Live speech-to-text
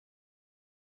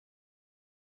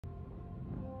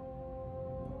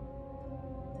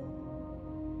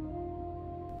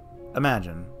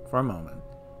Imagine, for a moment,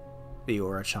 that you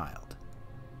are a child.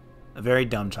 A very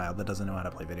dumb child that doesn't know how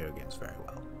to play video games very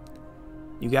well.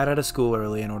 You got out of school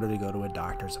early in order to go to a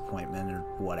doctor's appointment or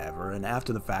whatever, and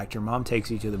after the fact, your mom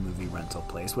takes you to the movie rental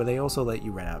place where they also let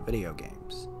you rent out video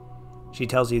games. She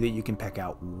tells you that you can pick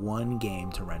out one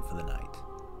game to rent for the night.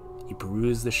 You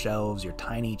peruse the shelves, your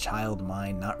tiny child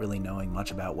mind not really knowing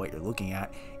much about what you're looking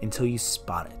at, until you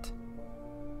spot it.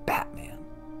 Batman.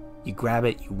 You grab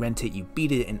it, you rent it, you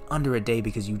beat it in under a day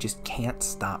because you just can't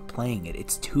stop playing it.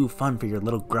 It's too fun for your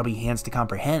little grubby hands to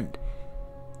comprehend.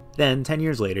 Then, 10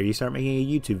 years later, you start making a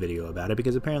YouTube video about it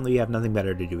because apparently you have nothing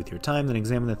better to do with your time than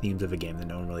examine the themes of a game that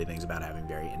no one really thinks about having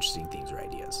very interesting themes or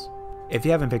ideas. If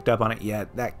you haven't picked up on it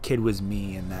yet, that kid was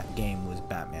me and that game was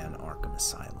Batman Arkham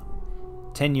Asylum.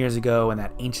 10 years ago, in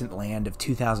that ancient land of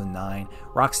 2009,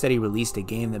 Rocksteady released a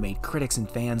game that made critics and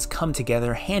fans come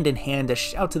together hand in hand to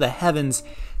shout to the heavens,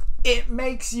 "It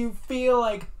makes you feel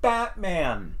like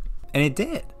Batman!" And it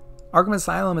did. Arkham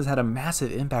Asylum has had a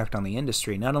massive impact on the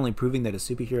industry, not only proving that a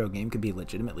superhero game could be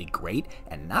legitimately great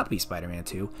and not be Spider-Man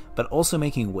 2, but also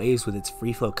making waves with its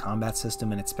free-flow combat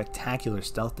system and its spectacular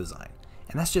stealth design.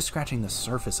 And that's just scratching the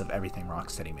surface of everything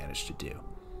Rocksteady managed to do.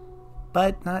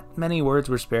 But not many words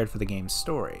were spared for the game's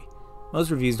story.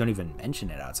 Most reviews don't even mention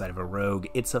it outside of a rogue,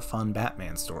 "it's a fun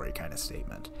Batman story" kind of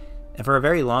statement. And for a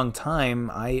very long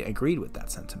time, I agreed with that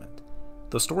sentiment.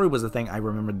 The story was the thing I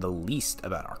remembered the least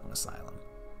about Arkham Asylum.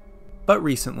 But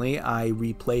recently, I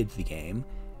replayed the game,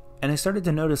 and I started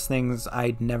to notice things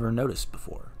I'd never noticed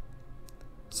before.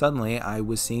 Suddenly, I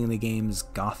was seeing the game's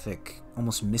gothic,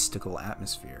 almost mystical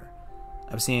atmosphere.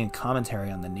 I was seeing a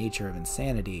commentary on the nature of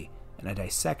insanity and a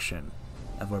dissection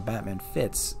of where Batman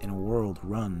fits in a world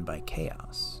run by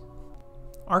chaos.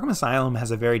 Arkham Asylum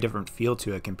has a very different feel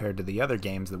to it compared to the other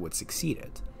games that would succeed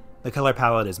it. The color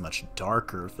palette is much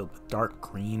darker, filled with dark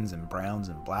greens and browns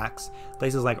and blacks.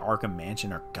 Places like Arkham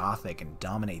Mansion are gothic and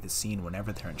dominate the scene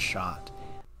whenever they're in shot.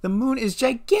 The moon is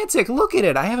gigantic! Look at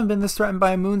it! I haven't been this threatened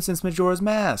by a moon since Majora's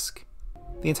Mask!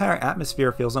 The entire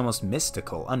atmosphere feels almost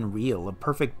mystical, unreal, a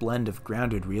perfect blend of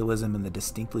grounded realism and the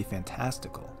distinctly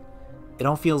fantastical. It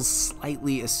all feels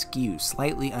slightly askew,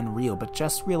 slightly unreal, but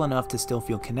just real enough to still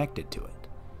feel connected to it.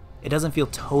 It doesn't feel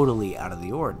totally out of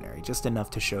the ordinary, just enough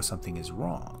to show something is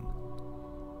wrong.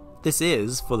 This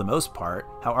is, for the most part,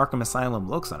 how Arkham Asylum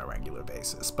looks on a regular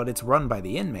basis, but it's run by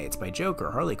the inmates, by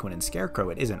Joker, Harley Quinn, and Scarecrow.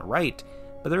 It isn't right,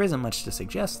 but there isn't much to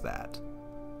suggest that.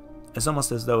 It's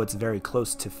almost as though it's very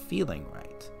close to feeling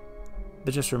right.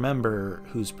 But just remember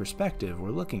whose perspective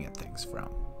we're looking at things from.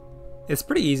 It's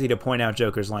pretty easy to point out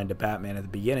Joker's line to Batman at the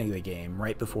beginning of the game,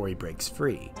 right before he breaks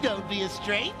free. "Don't be a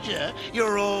stranger.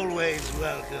 You're always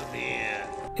welcome here."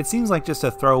 It seems like just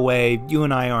a throwaway, "you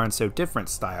and I aren't so different"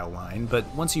 style line, but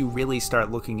once you really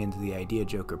start looking into the idea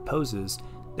Joker poses,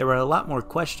 there are a lot more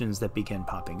questions that begin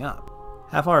popping up.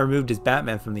 How far removed is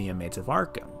Batman from the inmates of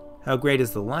Arkham? How great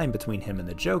is the line between him and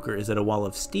the Joker? Is it a wall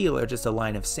of steel or just a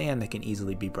line of sand that can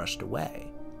easily be brushed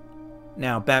away?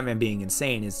 Now, Batman being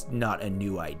insane is not a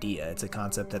new idea. It's a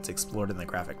concept that's explored in the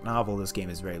graphic novel this game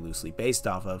is very loosely based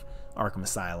off of, Arkham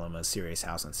Asylum, A Serious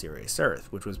House on Serious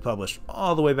Earth, which was published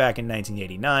all the way back in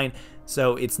 1989,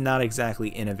 so it's not exactly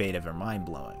innovative or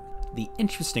mind-blowing. The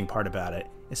interesting part about it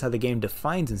is how the game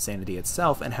defines insanity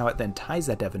itself and how it then ties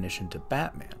that definition to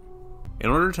Batman. In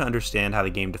order to understand how the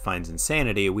game defines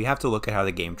insanity, we have to look at how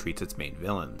the game treats its main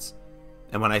villains.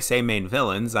 And when I say main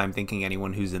villains, I'm thinking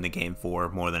anyone who's in the game for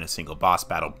more than a single boss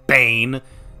battle. Bane!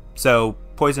 So,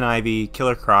 Poison Ivy,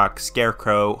 Killer Croc,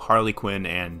 Scarecrow, Harley Quinn,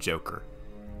 and Joker.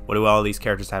 What do all these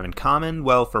characters have in common?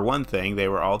 Well, for one thing, they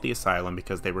were all at the asylum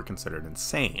because they were considered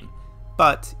insane.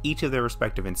 But each of their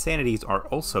respective insanities are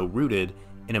also rooted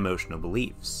in emotional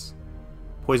beliefs.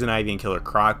 Poison Ivy and Killer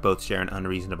Croc both share an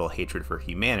unreasonable hatred for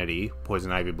humanity,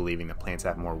 Poison Ivy believing that plants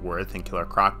have more worth, and Killer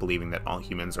Croc believing that all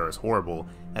humans are as horrible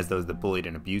as those that bullied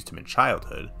and abused him in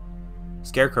childhood.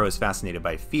 Scarecrow is fascinated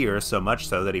by fear, so much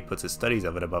so that he puts his studies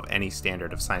of it above any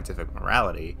standard of scientific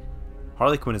morality.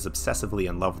 Harley Quinn is obsessively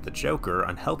in love with the Joker,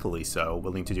 unhealthily so,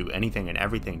 willing to do anything and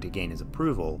everything to gain his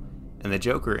approval, and the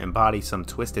Joker embodies some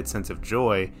twisted sense of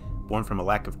joy born from a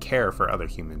lack of care for other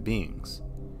human beings.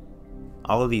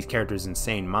 All of these characters'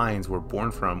 insane minds were born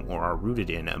from or are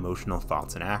rooted in emotional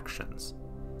thoughts and actions.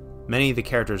 Many of the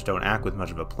characters don't act with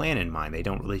much of a plan in mind, they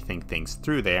don't really think things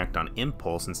through, they act on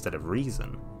impulse instead of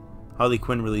reason. Harley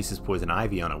Quinn releases Poison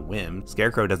Ivy on a whim.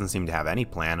 Scarecrow doesn't seem to have any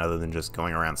plan other than just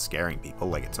going around scaring people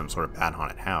like it's some sort of bad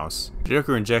haunted house.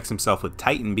 Joker injects himself with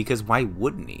Titan because why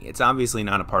wouldn't he? It's obviously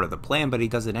not a part of the plan, but he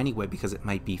does it anyway because it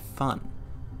might be fun.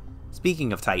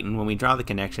 Speaking of Titan, when we draw the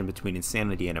connection between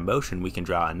insanity and emotion, we can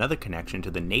draw another connection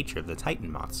to the nature of the Titan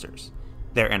monsters.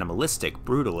 They're animalistic,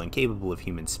 brutal, and capable of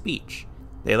human speech.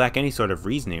 They lack any sort of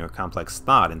reasoning or complex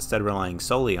thought, instead relying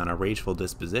solely on a rageful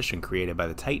disposition created by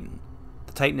the Titan.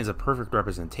 The Titan is a perfect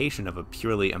representation of a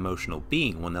purely emotional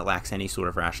being, one that lacks any sort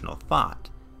of rational thought.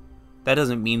 That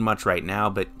doesn't mean much right now,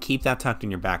 but keep that tucked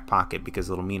in your back pocket because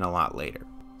it'll mean a lot later.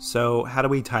 So, how do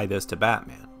we tie this to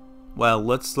Batman? Well,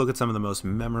 let's look at some of the most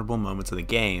memorable moments of the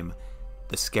game,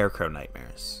 the Scarecrow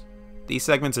nightmares. These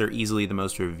segments are easily the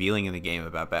most revealing in the game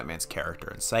about Batman's character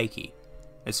and psyche.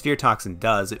 As Fear Toxin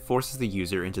does, it forces the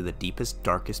user into the deepest,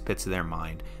 darkest pits of their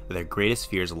mind, where their greatest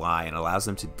fears lie, and allows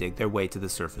them to dig their way to the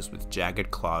surface with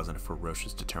jagged claws and a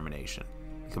ferocious determination,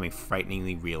 becoming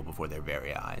frighteningly real before their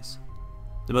very eyes.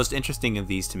 The most interesting of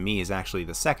these to me is actually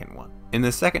the second one. In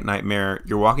the second nightmare,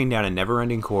 you're walking down a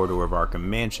never-ending corridor of Arkham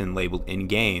Mansion labeled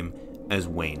in-game as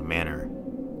Wayne Manor.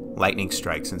 Lightning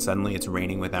strikes and suddenly it's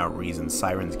raining without reason,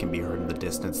 sirens can be heard in the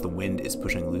distance, the wind is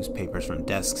pushing loose papers from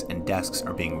desks, and desks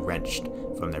are being wrenched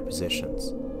from their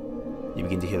positions. You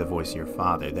begin to hear the voice of your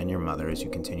father, then your mother, as you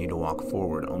continue to walk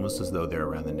forward, almost as though they're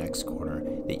around the next corner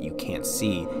that you can't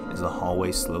see as the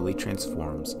hallway slowly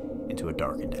transforms into a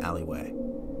darkened alleyway.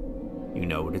 You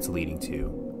know what it's leading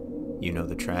to. You know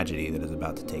the tragedy that is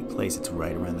about to take place. It's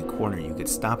right around the corner. You could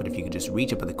stop it if you could just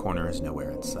reach it, but the corner is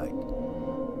nowhere in sight.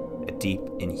 A deep,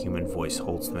 inhuman voice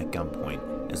holds them at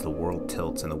gunpoint as the world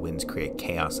tilts and the winds create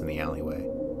chaos in the alleyway.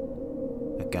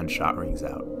 A gunshot rings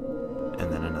out,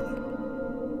 and then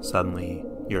another. Suddenly,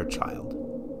 you're a child,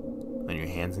 on your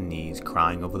hands and knees,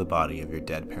 crying over the body of your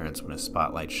dead parents when a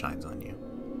spotlight shines on you.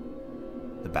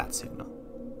 The bat signal.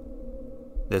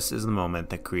 This is the moment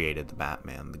that created the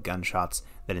Batman, the gunshots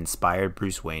that inspired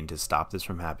Bruce Wayne to stop this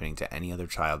from happening to any other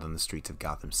child on the streets of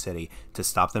Gotham City, to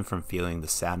stop them from feeling the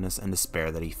sadness and despair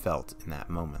that he felt in that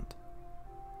moment.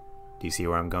 Do you see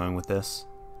where I'm going with this?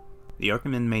 The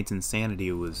Arkham inmate's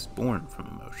insanity was born from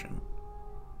emotion,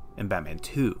 and Batman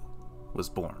 2 was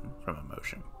born from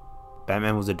emotion.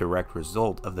 Batman was a direct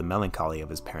result of the melancholy of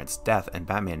his parents' death, and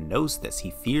Batman knows this,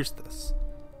 he fears this.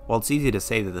 While it's easy to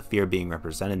say that the fear being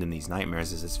represented in these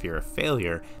nightmares is his fear of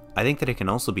failure, I think that it can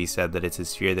also be said that it's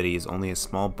his fear that he is only a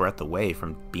small breath away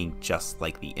from being just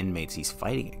like the inmates he's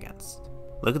fighting against.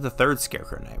 Look at the third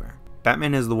Scarecrow nightmare.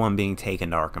 Batman is the one being taken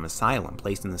to Arkham Asylum,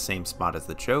 placed in the same spot as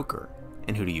the Joker,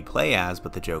 and who do you play as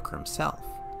but the Joker himself?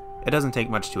 It doesn't take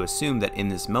much to assume that in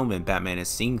this moment Batman is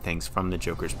seeing things from the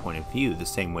Joker's point of view the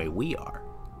same way we are.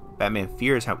 Batman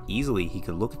fears how easily he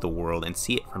could look at the world and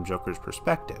see it from Joker's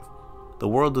perspective. The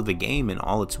world of the game in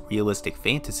all its realistic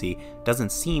fantasy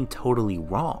doesn't seem totally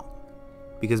wrong,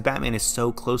 because Batman is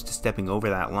so close to stepping over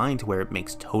that line to where it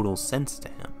makes total sense to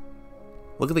him.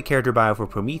 Look at the character bio for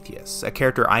Prometheus, a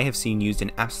character I have seen used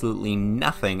in absolutely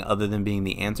nothing other than being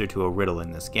the answer to a riddle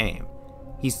in this game.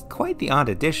 He's quite the odd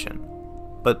addition,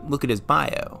 but look at his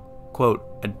bio. Quote,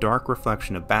 a dark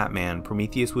reflection of Batman,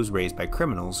 Prometheus was raised by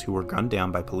criminals who were gunned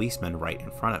down by policemen right in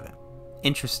front of him.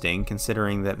 Interesting,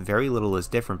 considering that very little is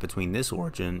different between this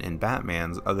origin and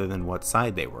Batman's other than what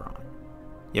side they were on.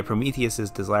 Yet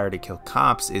Prometheus' desire to kill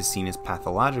cops is seen as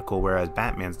pathological, whereas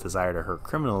Batman's desire to hurt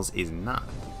criminals is not.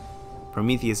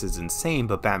 Prometheus is insane,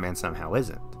 but Batman somehow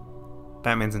isn't.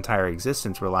 Batman's entire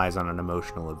existence relies on an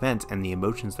emotional event and the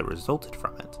emotions that resulted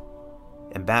from it.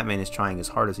 And Batman is trying as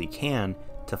hard as he can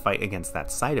to fight against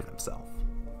that side of himself.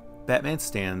 Batman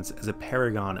stands as a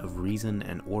paragon of reason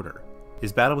and order.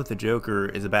 His battle with the Joker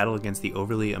is a battle against the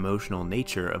overly emotional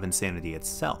nature of insanity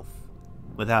itself.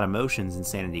 Without emotions,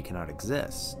 insanity cannot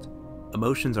exist.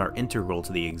 Emotions are integral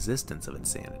to the existence of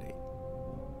insanity.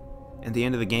 At the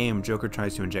end of the game, Joker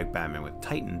tries to inject Batman with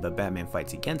Titan, but Batman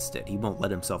fights against it. He won't let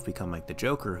himself become like the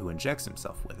Joker, who injects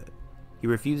himself with it. He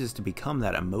refuses to become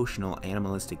that emotional,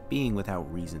 animalistic being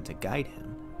without reason to guide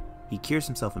him. He cures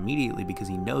himself immediately because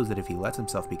he knows that if he lets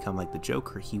himself become like the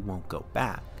Joker, he won't go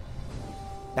back.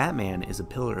 Batman is a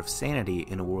pillar of sanity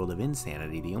in a world of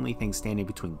insanity, the only thing standing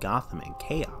between Gotham and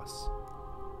chaos.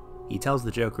 He tells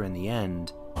the Joker in the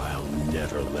end, I'll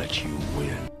never let you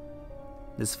win.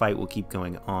 This fight will keep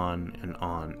going on and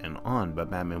on and on, but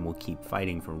Batman will keep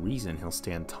fighting for reason. He'll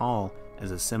stand tall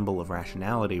as a symbol of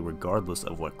rationality regardless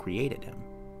of what created him.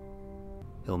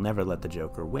 He'll never let the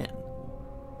Joker win,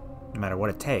 no matter what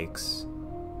it takes,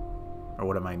 or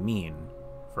what it might mean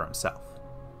for himself.